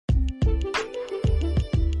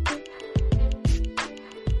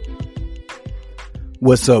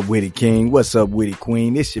What's up with it, King? What's up with it,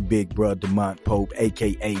 Queen? It's your big bro, Demont Pope,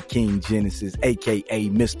 a.k.a. King Genesis, a.k.a.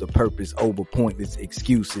 Mr. Purpose Over Pointless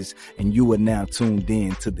Excuses, and you are now tuned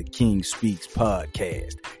in to the King Speaks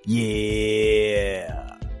podcast. Yeah.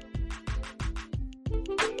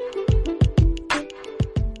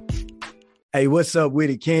 Hey, what's up with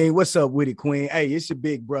it, King? What's up with it, Queen? Hey, it's your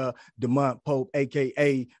big bro, Demont Pope,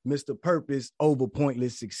 a.k.a. Mr. Purpose Over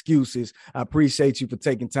Pointless Excuses. I appreciate you for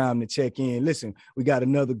taking time to check in. Listen, we got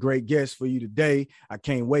another great guest for you today. I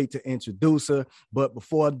can't wait to introduce her. But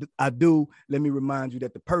before I do, let me remind you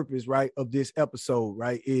that the purpose, right, of this episode,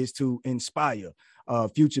 right, is to inspire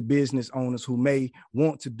future business owners who may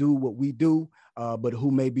want to do what we do, but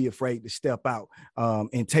who may be afraid to step out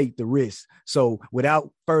and take the risk. So without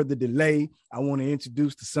further delay, I want to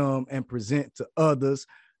introduce to some and present to others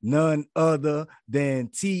none other than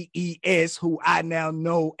TES, who I now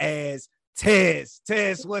know as Tess.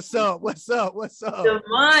 Tess, what's up? What's up? What's up?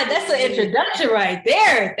 Demont, that's an introduction right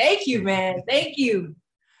there. Thank you, man. Thank you.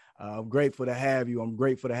 I'm grateful to have you. I'm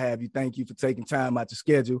grateful to have you. Thank you for taking time out your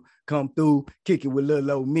schedule. Come through, kick it with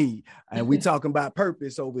little old me. And we talking about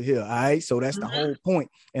purpose over here. All right. So that's the whole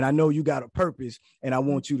point. And I know you got a purpose, and I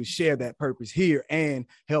want you to share that purpose here and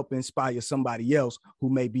help inspire somebody else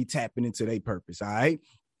who may be tapping into their purpose. All right.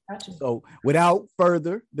 Gotcha. So without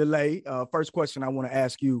further delay, first question I want to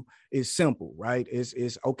ask you is simple, right?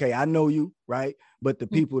 It's okay. I know you, right? But the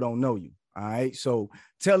people don't know you. All right. So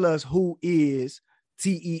tell us who is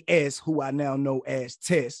TES, who I now know as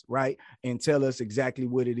Tess, right? And tell us exactly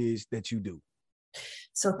what it is that you do.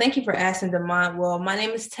 So thank you for asking, Demont. Well, my name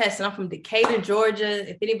is Tess, and I'm from Decatur, Georgia.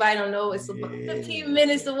 If anybody don't know, it's about 15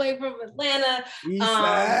 minutes away from Atlanta.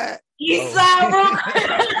 East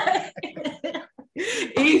side.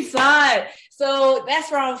 East side. So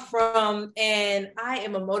that's where I'm from. And I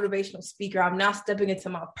am a motivational speaker. I'm now stepping into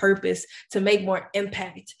my purpose to make more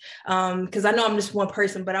impact. Because I know I'm just one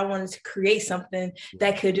person, but I wanted to create something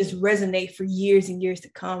that could just resonate for years and years to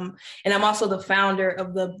come. And I'm also the founder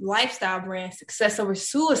of the lifestyle brand Success Over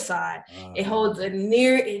Suicide. It holds a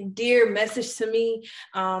near and dear message to me.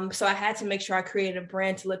 So I had to make sure I created a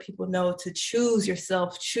brand to let people know to choose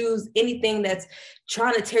yourself, choose anything that's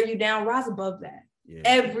trying to tear you down, rise above that. Yeah.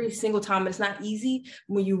 Every single time. It's not easy.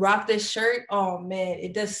 When you rock this shirt, oh man,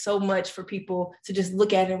 it does so much for people to just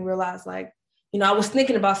look at it and realize, like, you know, I was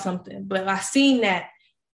thinking about something, but I seen that,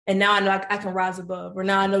 and now I know I can rise above, or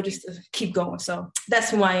now I know just to keep going. So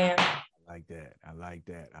that's who I am. I like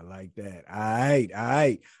that.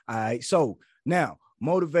 All right. So now,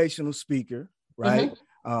 motivational speaker, right?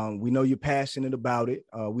 Mm-hmm. We know you're passionate about it.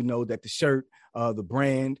 We know that the shirt, the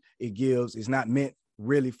brand it gives is not meant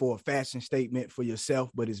really for a fashion statement for yourself,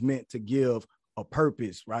 but it's meant to give a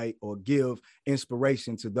purpose, right? Or give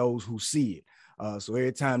inspiration to those who see it. So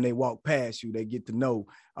every time they walk past you, they get to know,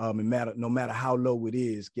 no matter how low it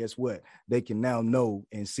is, guess what? They can now know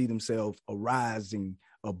and see themselves arising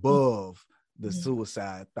above the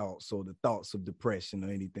suicide thoughts or the thoughts of depression or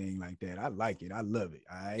anything like that. I like it. I love it.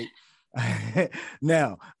 All right.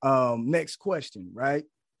 Now, next question, right?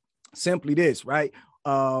 Simply this, right?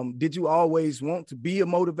 Did you always want to be a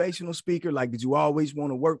motivational speaker? Like, did you always want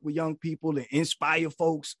to work with young people and inspire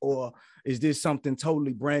folks? Or is this something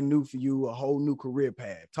totally brand new for you, a whole new career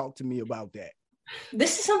path? Talk to me about that.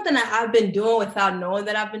 This is something that I've been doing without knowing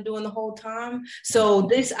that I've been doing the whole time. So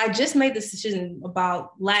I just made this decision about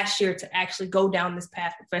last year to actually go down this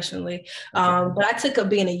path professionally. But I took up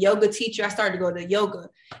being a yoga teacher. I started to go to yoga.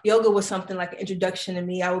 Yoga was something like an introduction to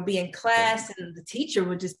me. I would be in class and the teacher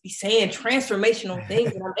would just be saying transformational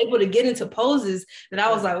things. And I'm able to get into poses that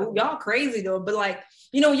I was like, oh, y'all crazy though. But like,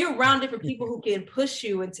 you know, you're around different people who can push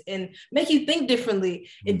you and make you think differently.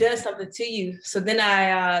 It does something to you. So then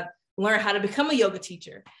I learn how to become a yoga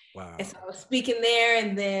teacher. Wow. And so I was speaking there,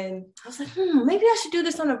 and then I was like, maybe I should do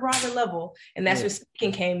this on a broader level. And that's where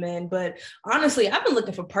speaking came in. But honestly, I've been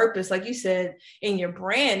looking for purpose. Like you said, in your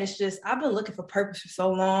brand, it's just, I've been looking for purpose for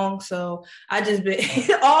so long. So I just been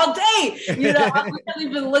all day, you know, I've really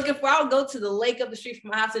been looking for, I'll go to the lake up the street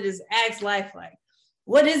from my house and just ask life, like,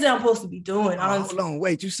 what is it I'm supposed to be doing? Hold on,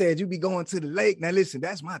 wait. You said you be going to the lake. Now listen,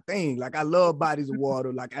 that's my thing. Like, I love bodies of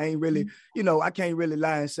water. Like, I ain't really, you know, I can't really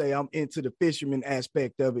lie and say I'm into the fisherman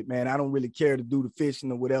aspect of it, man. I don't really care to do the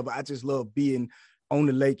fishing or whatever. I just love being on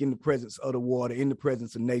the lake in the presence of the water, in the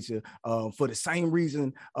presence of nature, for the same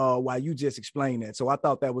reason why you just explained that. So I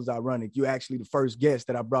thought that was ironic. You're actually the first guest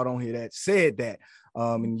that I brought on here that said that.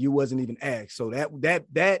 and you wasn't even asked. So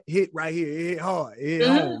that hit right here, it hit hard, it hit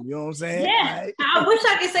home. You know what I'm saying? Yeah. Right? I wish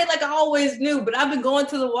I could say like I always knew, but I've been going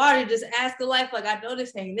to the water, just asking life, like I know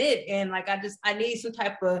this ain't it. And like I need some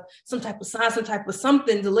type of sign, some type of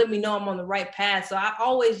something to let me know I'm on the right path. So I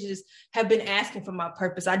always just have been asking for my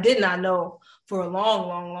purpose. I did not know for a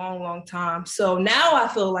long time. So now I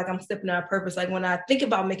feel like I'm stepping out of purpose. Like when I think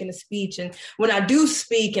about making a speech and when I do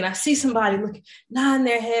speak and I see somebody nod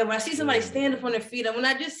their head, when I see somebody stand up on their feet, and when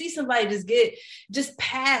I just see somebody just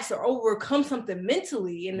pass or overcome something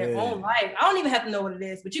mentally in their own life, I don't even have to know what it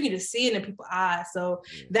is, but you can just see it in people's eyes. So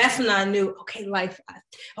that's when I knew, okay, life,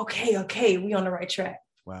 okay, we on the right track.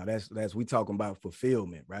 Wow, that's we talking about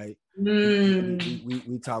fulfillment, right?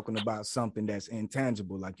 We talking about something that's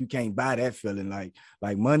intangible. Like you can't buy that feeling. Like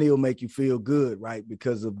money will make you feel good, right?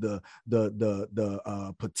 Because of the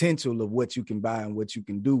potential of what you can buy and what you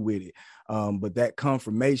can do with it. But that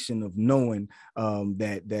confirmation of knowing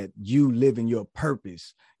that you living your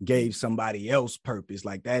purpose gave somebody else purpose,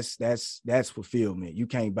 like that's fulfillment. You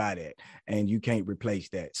can't buy that and you can't replace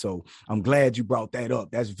that. So I'm glad you brought that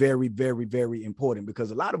up. That's very, very, very important, because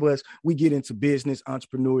a lot of us, we get into business,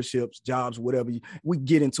 entrepreneurships, jobs, whatever, we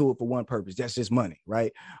get into it for one purpose. That's just money,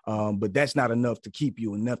 right? But that's not enough to keep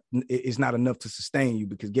you enough. It's not enough to sustain you,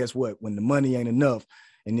 because guess what? When the money ain't enough,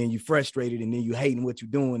 and then you frustrated, and then you hating what you're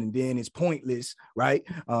doing, and then it's pointless, right?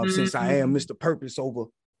 Since I am Mr. Purpose over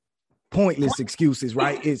pointless excuses,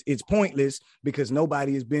 right? It's pointless because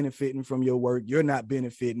nobody is benefiting from your work. You're not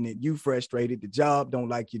benefiting it. You frustrated. The job don't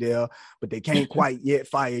like you there, but they can't quite yet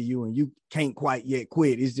fire you, and you can't quite yet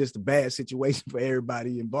quit. It's just a bad situation for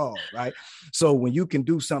everybody involved, right? So when you can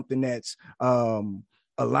do something that's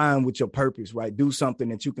aligned with your purpose, right? Do something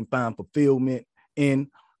that you can find fulfillment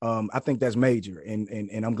in. I think that's major,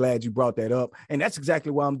 and I'm glad you brought that up. And that's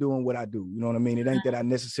exactly why I'm doing what I do. You know what I mean? It ain't that I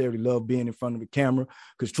necessarily love being in front of the camera,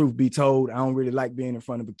 because truth be told, I don't really like being in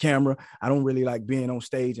front of the camera. I don't really like being on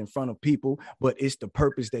stage in front of people, but it's the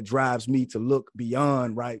purpose that drives me to look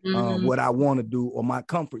beyond, right? What I want to do or my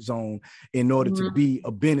comfort zone in order to be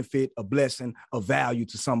a benefit, a blessing, a value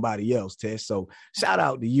to somebody else, Tess. So shout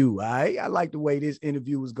out to you. All right. I like the way this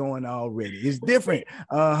interview is going already. It's different.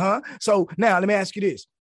 So now let me ask you this.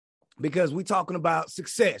 Because we talking about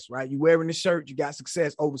success, right? You wearing the shirt, you got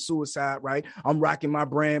success over suicide, right? I'm rocking my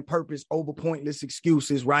brand, purpose over pointless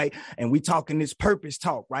excuses, right? And we talking this purpose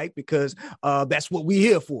talk, right? Because that's what we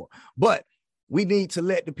here for. But we need to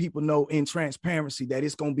let the people know in transparency that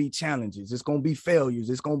it's going to be challenges. It's going to be failures.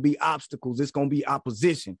 It's going to be obstacles. It's going to be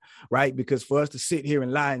opposition, right? Because for us to sit here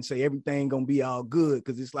and lie and say everything going to be all good,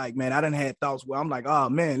 because it's like, man, I done had thoughts where I'm like, oh,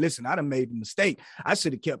 man, listen, I done made a mistake. I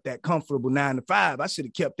should have kept that comfortable 9 to 5. I should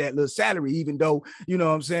have kept that little salary, even though, you know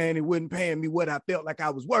what I'm saying, it wasn't paying me what I felt like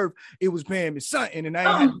I was worth. It was paying me something, and I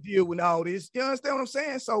ain't had to deal with all this. You understand what I'm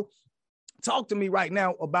saying? So talk to me right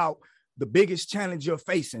now about the biggest challenge you're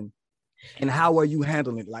facing. And how are you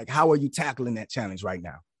handling it? Like, how are you tackling that challenge right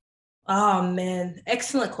now? Oh man,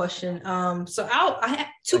 excellent question. So I have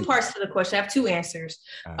two parts to the question. I have two answers.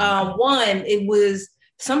 One, it was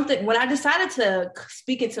something when I decided to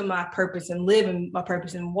speak into my purpose and live in my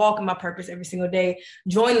purpose and walk in my purpose every single day,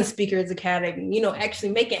 join the Speakers Academy,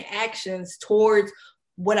 actually making actions towards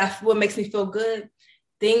what makes me feel good,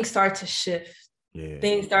 things start to shift. Yeah.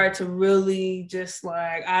 Things started to really just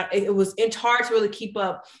like, it was hard to really keep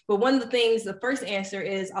up. But one of the things, the first answer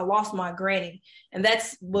is I lost my granny. And that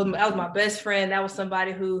was my best friend. That was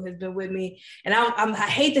somebody who has been with me. And I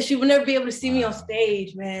hate that she would never be able to see me on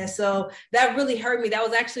stage, man. So that really hurt me. That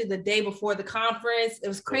was actually the day before the conference. It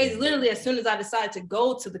was crazy. Literally, as soon as I decided to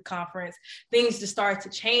go to the conference, things just started to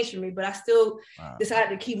change for me. But I still decided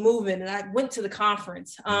to keep moving. And I went to the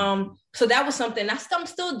conference. So that was something. I'm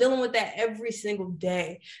still dealing with that every single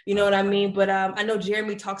day. You know what I mean? But I know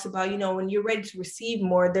Jeremy talks about, when you're ready to receive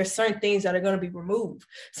more, there's certain things that are going to be removed.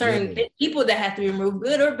 Certain people that have to be removed,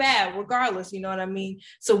 good or bad, regardless. You know what I mean?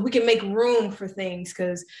 So we can make room for things,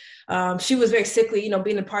 because she was very sickly,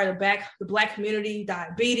 being a part of the Black community,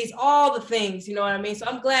 diabetes, all the things, you know what I mean? So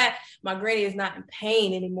I'm glad my granny is not in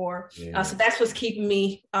pain anymore. So that's what's keeping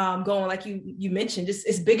me going. Like you mentioned,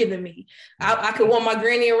 it's bigger than me. I could want my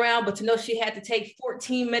granny around, but to know she had to take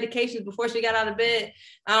 14 medications before she got out of bed,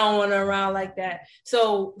 I don't want her around like that.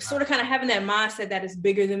 So sort of kind of having that mindset that is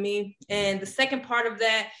bigger than me. And the second part of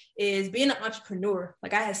that is being an entrepreneur.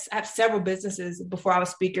 Like I have several businesses before I was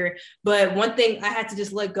a speaker, but one thing I had to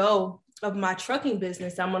just let go of my trucking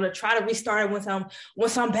business. I'm going to try to restart it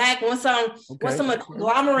once I'm back, once I'm a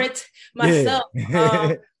conglomerate myself.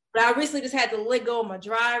 But I recently just had to let go of my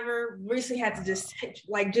driver. Recently had to just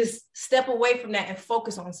step away from that and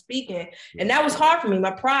focus on speaking. And that was hard for me.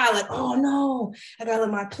 My pride, like, oh no, I gotta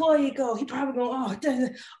let my employee go. He probably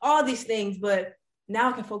going, all these things. But now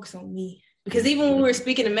I can focus on me. Because even when we were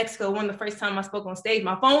speaking in Mexico, one of the first time I spoke on stage,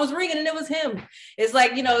 my phone was ringing and it was him. It's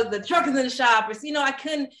like, the truck is in the shop. It's, I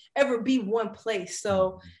couldn't ever be one place.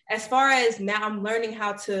 So as far as now, I'm learning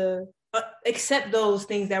how to accept those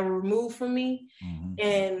things that were removed from me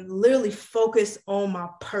and literally focus on my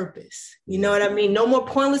purpose. You know what I mean? No more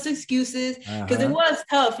pointless excuses, because it was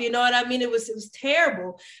tough. You know what I mean? It was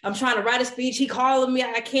terrible. I'm trying to write a speech. He calling me.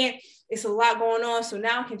 I can't. It's a lot going on. So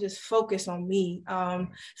now I can just focus on me.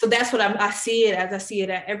 So that's what I see it as. I see it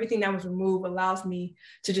at everything that was removed allows me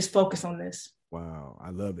to just focus on this. Wow. I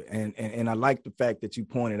love it. And I like the fact that you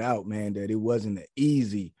pointed out, man, that it wasn't an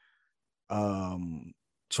easy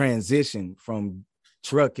transition from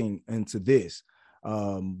trucking into this.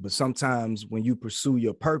 But sometimes when you pursue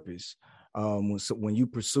your purpose, when you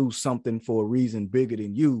pursue something for a reason bigger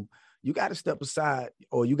than you got to step aside,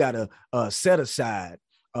 or you got to set aside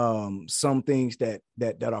some things that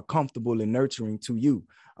are comfortable and nurturing to you.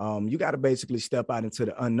 You got to basically step out into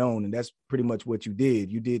the unknown. And that's pretty much what you did.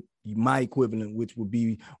 You did my equivalent, which would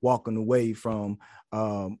be walking away from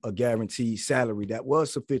a guaranteed salary that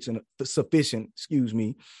was sufficient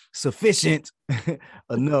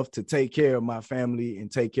enough to take care of my family and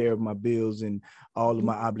take care of my bills and all of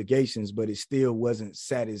my obligations, but it still wasn't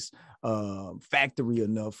satisfactory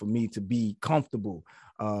enough for me to be comfortable.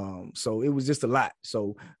 So it was just a lot.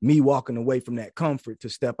 So me walking away from that comfort to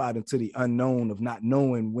step out into the unknown of not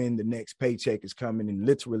knowing when the next paycheck is coming and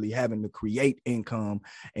literally having to create income,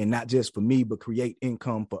 and not just for me, but create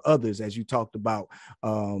income for others. As you talked about,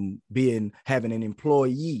 having an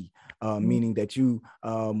employee, meaning that you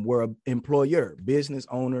were an employer, business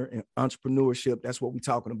owner, and entrepreneurship. That's what we're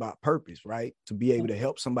talking about, purpose, right? To be able to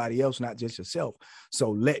help somebody else, not just yourself.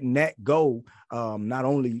 So letting that go, not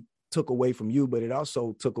only took away from you, but it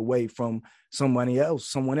also took away from someone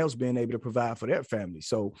else being able to provide for their family.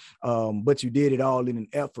 So, but you did it all in an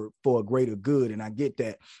effort for a greater good. And I get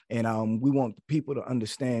that. And we want people to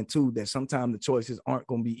understand too, that sometimes the choices aren't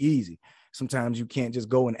going to be easy. Sometimes you can't just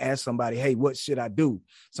go and ask somebody, hey, what should I do?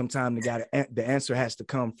 Sometimes the answer has to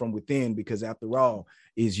come from within, because after all,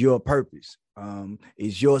 is your purpose,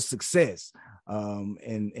 is your success.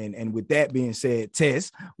 And with that being said,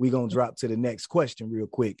 Tess, we're going to drop to the next question real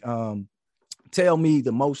quick. Tell me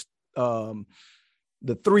the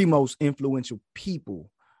three most influential people,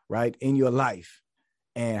 right, in your life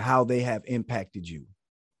and how they have impacted you.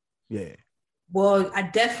 Yeah. Well, I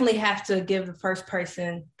definitely have to give the first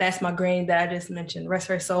person. That's my granny that I just mentioned, rest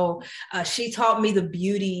her soul. She taught me the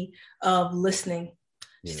beauty of listening.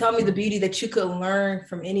 She taught me the beauty that you could learn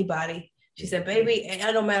from anybody. She said, baby, it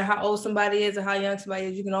don't matter how old somebody is or how young somebody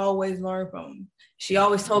is, you can always learn from them. She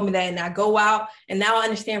always told me that. And I go out and now I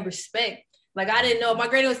understand respect. Like, I didn't know. My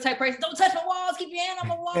granny was the type of person, don't touch my walls, keep your hand on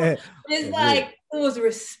my wall. It's like, it was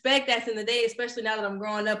respect that's in the day, especially now that I'm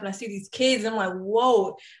growing up and I see these kids. I'm like,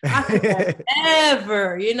 whoa, I could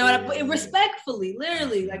never, respectfully,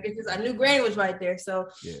 literally. Like, it's just, I knew granny was right there. So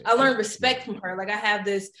I learned respect from her. Like, I have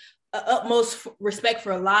this utmost respect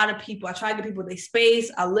for a lot of people. I try to give people their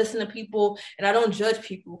space. I listen to people and I don't judge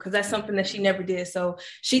people, because that's something that she never did. So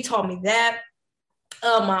she taught me that.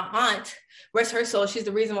 My aunt, rest her soul, she's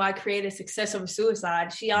the reason why I created Success Over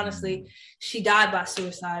Suicide. She died by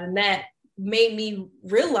suicide, and that made me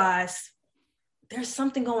realize there's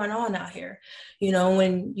something going on out here.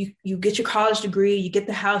 When you get your college degree, you get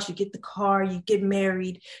the house, you get the car, you get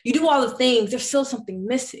married, you do all the things, there's still something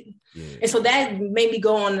missing. And so that made me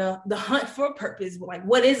go on the hunt for a purpose. Like,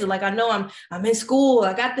 what is it? Like, I know I'm in school,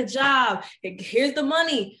 I got the job, here's the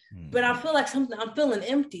money, but I feel like I'm feeling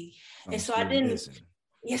empty. And so I didn't,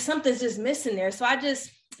 something's just missing there. So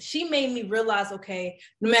she made me realize, okay,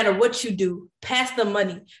 no matter what you do, past the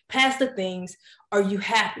money, past the things, are you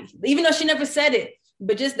happy? Even though she never said it,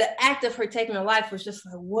 but just the act of her taking her life was just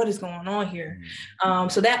like, what is going on here?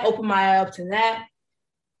 So that opened my eye up to that.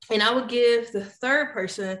 And I would give the third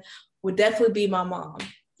person would definitely be my mom.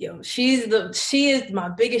 She is my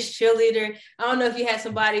biggest cheerleader. I don't know if you had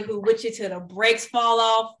somebody who with you till the brakes fall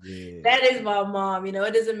off. That is my mom. It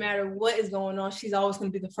doesn't matter what is going on. She's always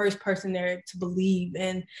going to be the first person there to believe.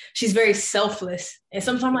 And she's very selfless. And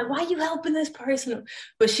sometimes I'm like, why are you helping this person?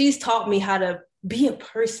 But she's taught me how to be a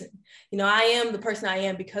person. I am the person I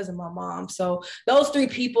am because of my mom. So those three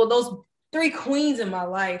people, those three queens in my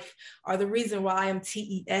life are the reason why I am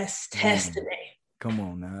TES, Tess today. Come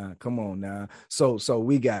on now. So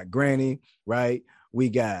we got Granny, right? we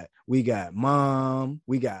got mom,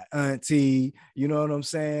 we got auntie, you know what I'm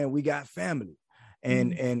saying? We got family.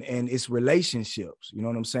 And it's relationships, you know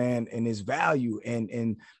what I'm saying? And it's value,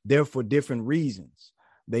 and they're for different reasons.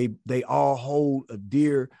 They all hold a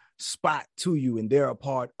dear spot to you, and they're a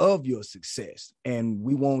part of your success. And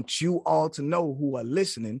we want you all to know, who are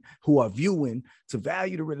listening, who are viewing, to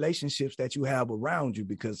value the relationships that you have around you,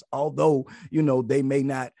 because although, you know, they may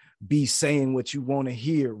not be saying what you want to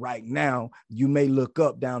hear right now, you may look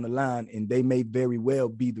up down the line and they may very well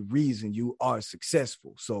be the reason you are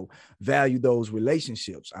successful. So value those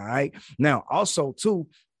relationships. All right. Now, also too,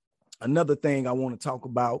 another thing I want to talk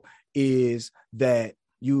about is that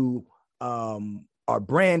you are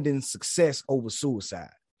branding success over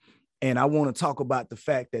suicide. And I want to talk about the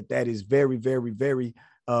fact that that is very, very, very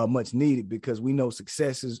much needed, because we know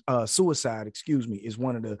suicide, is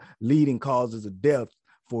one of the leading causes of death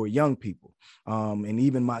for young people. And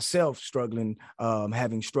even myself struggling,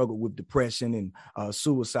 having struggled with depression and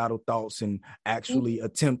suicidal thoughts, and actually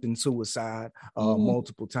attempting suicide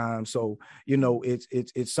multiple times. So, you know,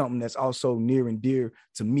 it's something that's also near and dear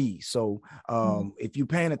to me. So if you're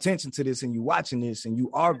paying attention to this and you're watching this and you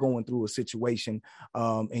are going through a situation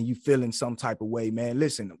and you feeling some type of way, man,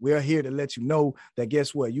 listen, we're here to let you know that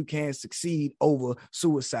guess what? You can succeed over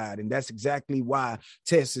suicide. And that's exactly why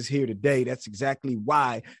Tess is here today. That's exactly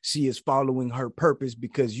why she is following her purpose,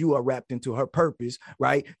 because you are wrapped into her purpose,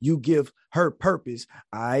 right? You give her purpose,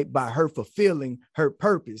 all right, by her fulfilling her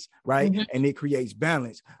purpose, right? And it creates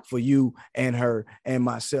balance for you and her and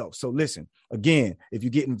myself. So listen, again, if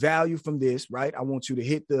you're getting value from this, right, I want you to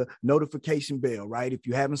hit the notification bell, right? If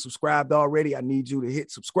you haven't subscribed already, I need you to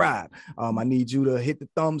hit subscribe. I need you to hit the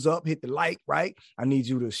thumbs up, hit the like, right? I need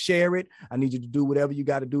you to share it. I need you to do whatever you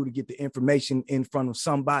got to do to get the information in front of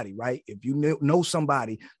somebody, right? If you know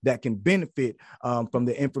somebody that can benefit from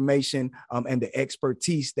the information and the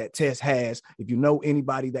expertise that Tess has, if you know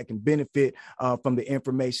anybody that can benefit from the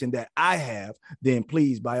information that I have, then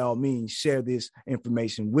please, by all means, share this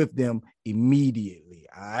information with them immediately.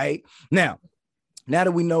 All right. Now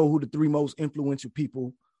that we know who the three most influential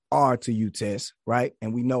people are to you, Tess, right?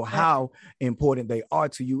 And we know how important they are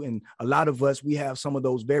to you. And a lot of us, we have some of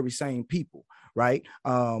those very same people, right?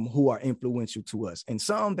 Who are influential to us. And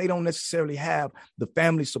some, they don't necessarily have the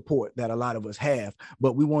family support that a lot of us have,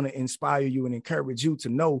 but we want to inspire you and encourage you to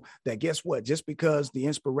know that guess what? Just because the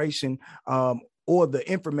inspiration or the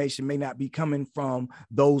information may not be coming from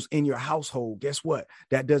those in your household, guess what?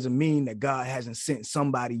 That doesn't mean that God hasn't sent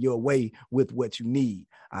somebody your way with what you need.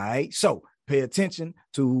 All right. So pay attention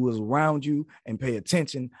to who is around you and pay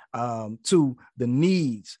attention to the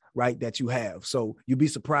needs, right, that you have. So you'll be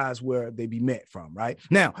surprised where they be met from, right?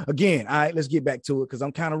 Now, again, all right, let's get back to it because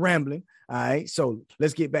I'm kind of rambling. All right. So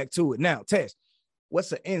let's get back to it. Now, Tess,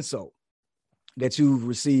 what's an insult that you've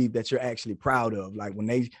received that you're actually proud of? Like when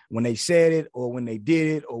they said it, or when they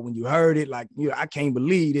did it, or when you heard it, like, you know, I can't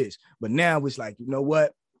believe this. But now it's like, you know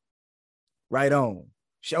what? Right on.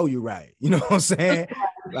 Show you right. You know what I'm saying?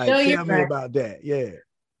 Like, tell me about that. Yeah.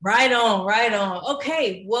 Right on, right on.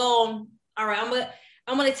 Okay. Well, all right.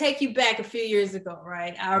 I'm gonna take you back a few years ago,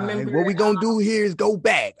 right? I remember. What we're gonna do here is go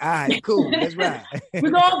back. All right, cool. That's right.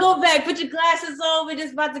 We're gonna go back. Put your glasses on. We're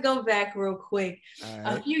just about to go back real quick. Right.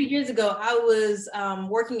 A few years ago, I was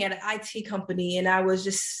working at an IT company, and I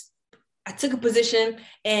took a position,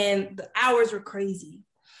 and the hours were crazy.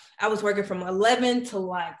 I was working from 11 to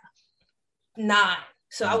like 9.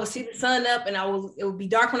 So I would see the sun up, and it would be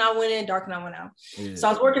dark when I went in, dark when I went out. Yeah. So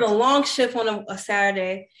I was working a long shift on a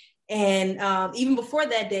Saturday. And even before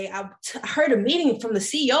that day, I heard a meeting from the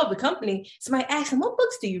CEO of the company. Somebody asked him, "What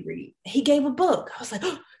books do you read?" He gave a book. I was like,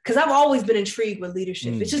 because I've always been intrigued with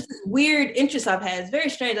leadership. It's just this weird interest I've had. It's very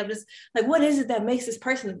strange. I'm just like, what is it that makes this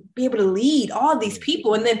person be able to lead all these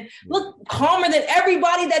people and then look calmer than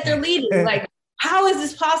everybody that they're leading? Like, how is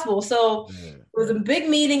this possible? So it was a big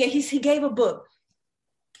meeting, and he gave a book.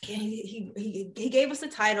 He gave us the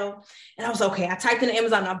title, and I was okay. I typed in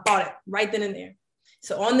Amazon and I bought it right then and there.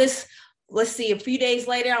 So on this, let's see, a few days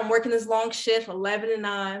later, I'm working this long shift, 11 to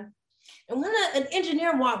 9. And when an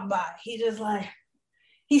engineer walked by, he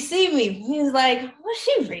see me. He was like, what's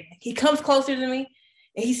she reading? He comes closer to me,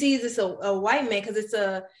 and he sees it's a white man, because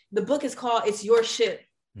the book is called It's Your Ship.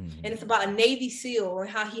 Mm-hmm. And it's about a Navy SEAL and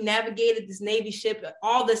how he navigated this Navy ship,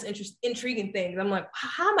 all this intriguing things. I'm like,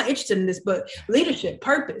 how am I interested in this book? Leadership,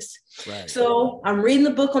 purpose. Right. So I'm reading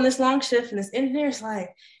the book on this long shift, and this engineer's like,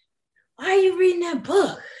 why are you reading that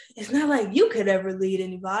book? It's not like you could ever lead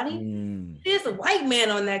anybody. There's a white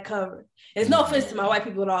man on that cover. There's no offense to my white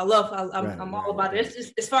people at all. I'm all about it. It's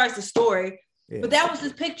just, as far as the story, but that was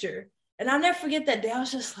his picture. And I'll never forget that day. I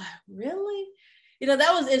was just like, really?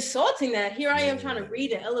 that was insulting. That here I am trying to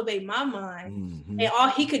read and elevate my mind. And all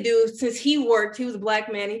he could do, since he was a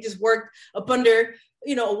Black man, he just worked up under,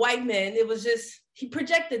 a white man. It was just, he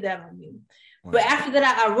projected that on me. Wow. But after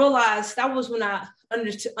that, I realized that was when I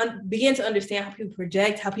began to understand how people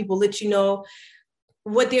project, how people let you know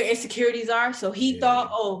what their insecurities are. So he thought,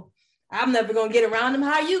 oh, I'm never going to get around him.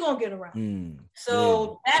 How are you going to get around him?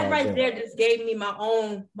 So that right there just gave me my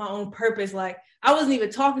own purpose. Like, I wasn't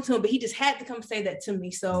even talking to him, but he just had to come say that to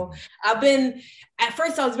me. So at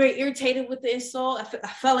first I was very irritated with the insult. I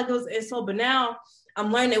felt like it was an insult, but now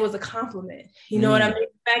I'm learning it was a compliment. You know what I mean?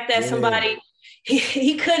 The fact that somebody,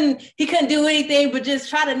 he couldn't do anything but just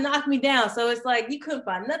try to knock me down. So it's like, you couldn't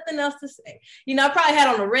find nothing else to say. I probably had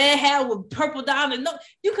on a red hat with purple diamond. No,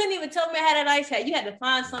 you couldn't even tell me I had an ice hat. You had to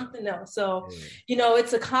find something else. So,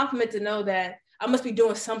 it's a compliment to know that I must be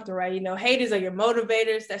doing something right. Haters are your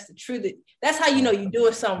motivators. That's the truth. That's how you're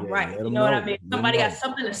doing something right. You know what I mean? Somebody got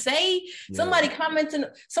something to say. Somebody commenting.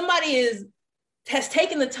 Somebody has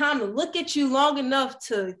taken the time to look at you long enough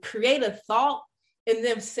to create a thought and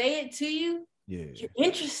then say it to you. You're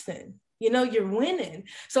interesting. You're winning.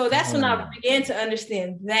 So that's when I began to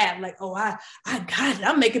understand that, like, oh, I got it.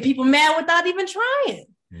 I'm making people mad without even trying.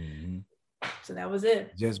 So that was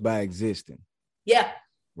it. Just by existing. Yeah.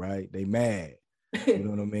 Right. They mad. You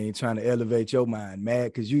know what I mean? Trying to elevate your mind, mad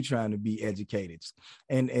because you're trying to be educated.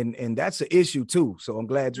 And that's an issue too. So I'm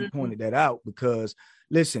glad you pointed that out, because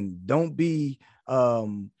listen, don't be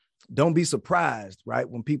surprised, right?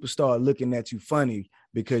 When people start looking at you funny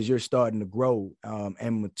because you're starting to grow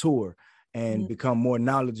and mature and become more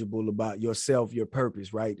knowledgeable about yourself, your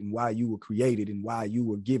purpose, right? And why you were created and why you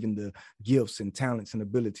were given the gifts and talents and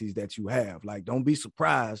abilities that you have. Like, don't be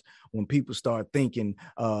surprised when people start thinking,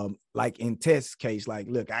 like in Tess' case, like,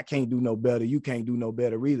 look, I can't do no better. You can't do no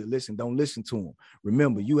better either. Listen, don't listen to them.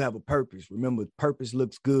 Remember, you have a purpose. Remember, purpose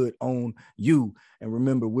looks good on you. And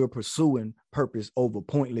remember, we're pursuing purpose over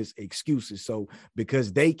pointless excuses. So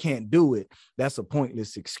because they can't do it, that's a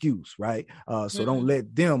pointless excuse, right? So don't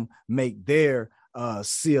let them make their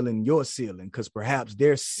ceiling your ceiling, because perhaps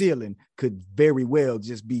their ceiling could very well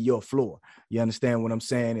just be your floor. You understand what I'm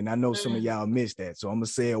saying? And I know some of y'all missed that, so I'm gonna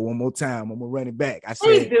say it one more time. I'm gonna run it back. I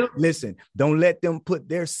said, listen, don't let them put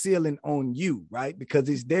their ceiling on you, right? Because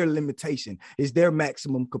it's their limitation, it's their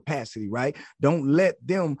maximum capacity, right? Don't let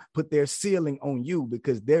them put their ceiling on you,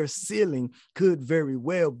 because their ceiling could very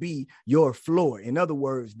well be your floor. In other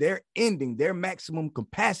words, their ending, their maximum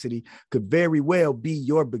capacity could very well be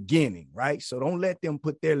your beginning, right? So don't let them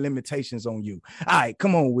put their limitations on you. All right,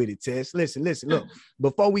 come on with it, Tess. Listen, look,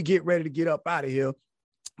 before we get ready to get up out of here,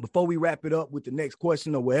 before we wrap it up with the next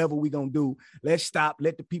question or whatever we're going to do, let's stop,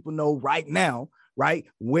 let the people know right now, right,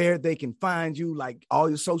 where they can find you, like all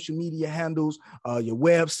your social media handles, your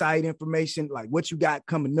website information, like what you got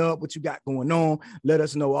coming up, what you got going on. Let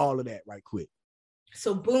us know all of that right quick.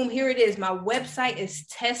 So boom, here it is. My website is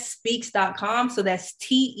TessSpeaks.com. So that's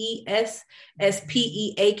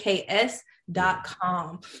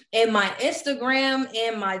TessSpeaks.com. And my Instagram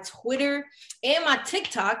and my Twitter and my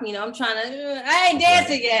TikTok, I'm trying to, I ain't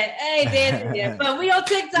dancing yet, but we on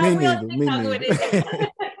TikTok, with it.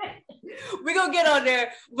 We're gonna get on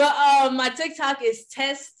there. But my TikTok is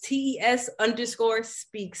Tess,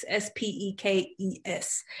 TES_speaks,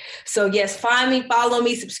 SPEKES. So yes, find me, follow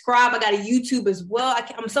me, subscribe. I got a YouTube as well.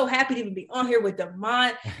 I'm so happy to even be on here with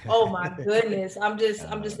Demont. Oh my goodness. This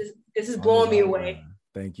is blowing me away.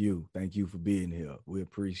 Thank you for being here. We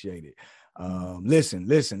appreciate it.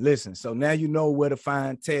 Listen. So now you know where to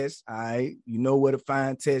find Tess. All right. You know where to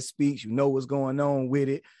find Tess Speaks. You know what's going on with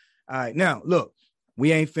it. All right. Now, look,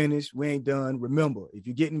 we ain't finished. We ain't done. Remember, if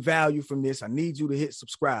you're getting value from this, I need you to hit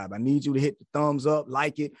subscribe. I need you to hit the thumbs up,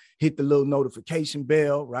 like it, hit the little notification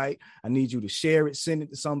bell, right? I need you to share it, send it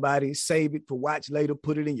to somebody, save it for watch later,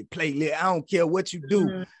 put it in your playlist. I don't care what you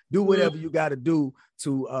do. Do whatever you got to do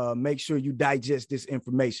to make sure you digest this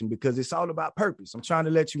information, because it's all about purpose. I'm trying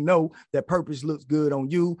to let you know that purpose looks good on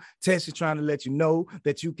you. Tess is trying to let you know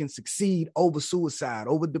that you can succeed over suicide,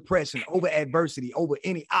 over depression, over adversity, over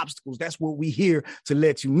any obstacles. That's what we here to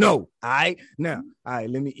let you know. All right. Now, all right,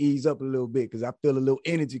 let me ease up a little bit because I feel a little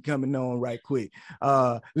energy coming on right quick.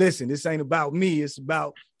 Listen, this ain't about me. It's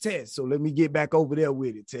about Tess. So let me get back over there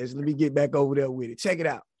with it, Tess. Let me get back over there with it. Check it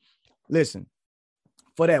out. Listen,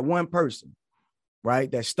 for that one person,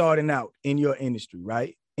 right, that's starting out in your industry,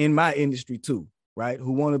 right, in my industry too, right,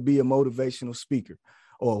 who want to be a motivational speaker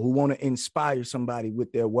or who want to inspire somebody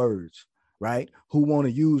with their words, right, who want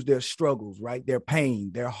to use their struggles, right, their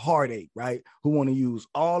pain, their heartache, right, who want to use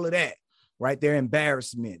all of that, right? Their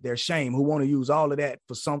embarrassment, their shame, who want to use all of that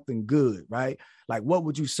for something good, right? Like, what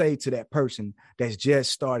would you say to that person that's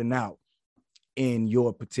just starting out in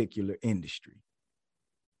your particular industry?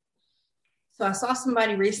 So I saw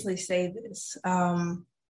somebody recently say this.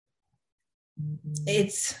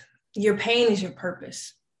 It's your pain is your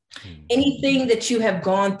purpose. Anything that you have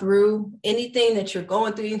gone through, anything that you're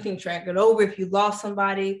going through, anything drag it over. If you lost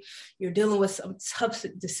somebody, you're dealing with some tough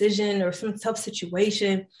decision or some tough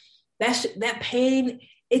situation, that pain,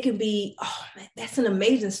 it can be, oh man, that's an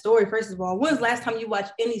amazing story. First of all, when's the last time you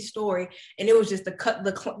watched any story and it was just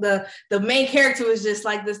the main character was just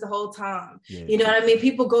like this the whole time? Yeah. You know what I mean?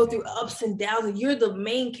 People go through ups and downs, and you're the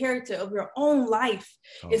main character of your own life.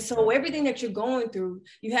 Okay. And so everything that you're going through,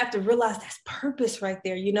 you have to realize that's purpose right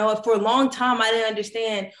there. You know, for a long time, I didn't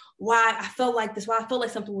understand why I felt like this, why I felt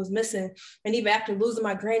like something was missing. And even after losing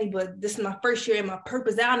my granny, but this is my first year in my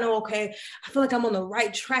purpose. Now I know, okay, I feel like I'm on the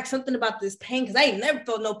right track. Something about this pain, because I ain't never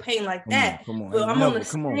felt no pain like that. But I'm on the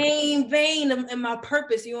same vein in my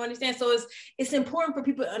purpose. You understand? So it's important for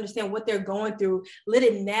people to understand what they're going through. Let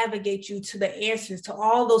it navigate you to the answers to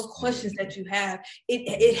all those questions that you have.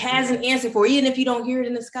 It has an answer for you. Even if you don't hear it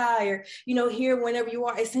in the sky or, you know, hear it whenever you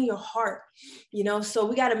are, it's in your heart, you know? So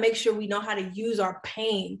we got to make sure we know how to use our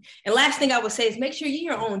pain. And last thing I would say is make sure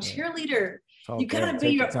you're your own cheerleader. You gotta be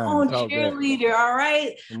your own cheerleader, all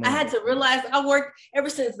right? I had to realize I worked ever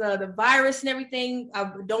since the virus and everything.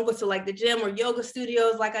 I don't go to like the gym or yoga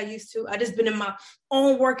studios like I used to. I just been in my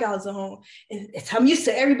own workout zone. And I'm used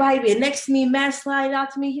to everybody being next to me, Matt sliding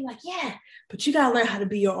out to me. You're like, yeah, but you gotta learn how to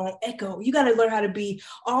be your own echo. You gotta learn how to be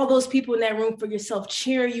all those people in that room for yourself,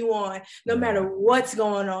 cheering you on, no matter what's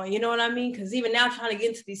going on. You know what I mean? Because even now trying to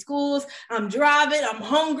get into these schools, I'm driving, I'm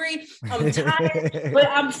hungry, I'm tired, but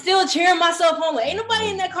I'm still cheering myself on. Like, ain't nobody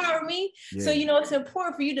in that car with me. Yeah. So, you know, it's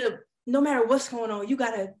important for you to, no matter what's going on, you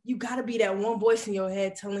gotta be that one voice in your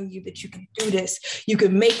head telling you that you can do this, you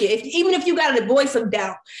can make it. Even if you got a voice of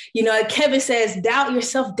doubt, you know, Kevin says, doubt your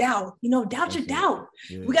self-doubt, you know, doubt your doubt.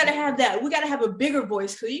 Yeah. We gotta have that. We gotta have a bigger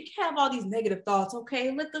voice. So you can have all these negative thoughts.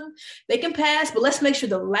 Okay, they can pass, but let's make sure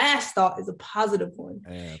the last thought is a positive one,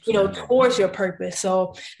 you know, towards your purpose.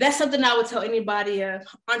 So that's something I would tell anybody,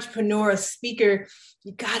 entrepreneur, a speaker.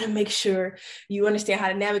 You gotta make sure you understand how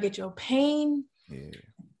to navigate your pain. Yeah.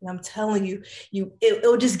 And I'm telling you,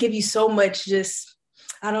 it'll just give you so much, just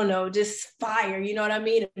fire, you know what I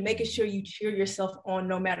mean? And making sure you cheer yourself on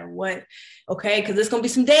no matter what, okay? Because it's going to be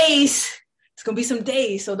some days. It's going to be some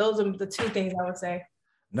days. So those are the two things I would say.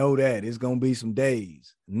 Know that it's going to be some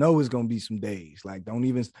days. Know it's going to be some days. Like, don't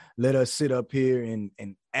even let us sit up here and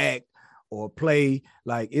act or play.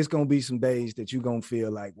 Like, it's going to be some days that you're going to feel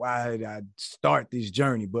like, why did I start this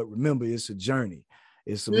journey? But remember, it's a journey.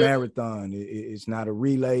 It's a marathon. It's not a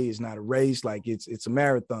relay. It's not a race. Like, it's a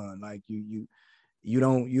marathon. Like, you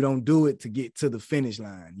don't do it to get to the finish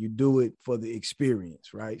line. You do it for the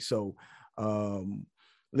experience, right? So,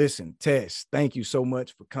 listen, Tess, thank you so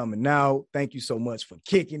much for coming out. Thank you so much for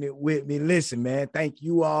kicking it with me. Listen, man, thank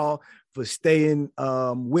you all for staying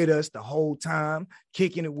with us the whole time,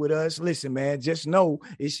 kicking it with us. Listen, man, just know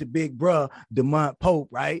it's your big bruh, DeMont Pope,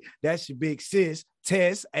 right? That's your big sis,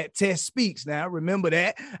 Tess, at Tess Speaks. Now, remember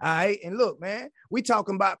that, all right? And look, man, we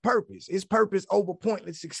talking about purpose. It's purpose over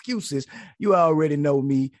pointless excuses. You already know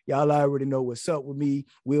me. Y'all already know what's up with me.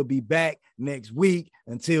 We'll be back next week.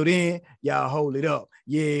 Until then, y'all hold it up.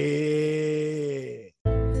 Yeah.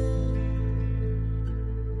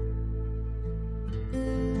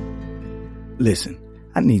 Listen,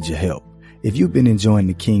 I need your help. If you've been enjoying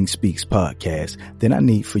the King Speaks podcast, then I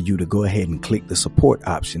need for you to go ahead and click the support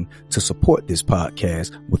option to support this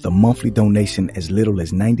podcast with a monthly donation as little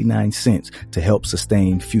as 99 cents to help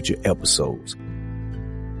sustain future episodes.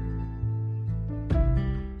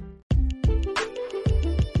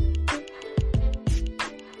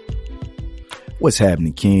 What's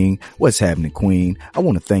happening, King? What's happening, Queen? I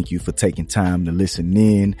want to thank you for taking time to listen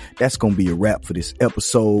in. That's going to be a wrap for this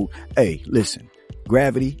episode. Hey, listen.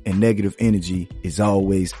 Gravity and negative energy is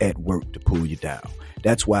always at work to pull you down.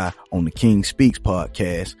 That's why on the King Speaks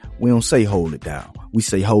podcast, we don't say hold it down. We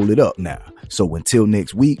say hold it up now. So until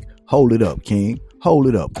next week, hold it up, King. Hold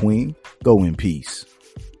it up, Queen. Go in peace.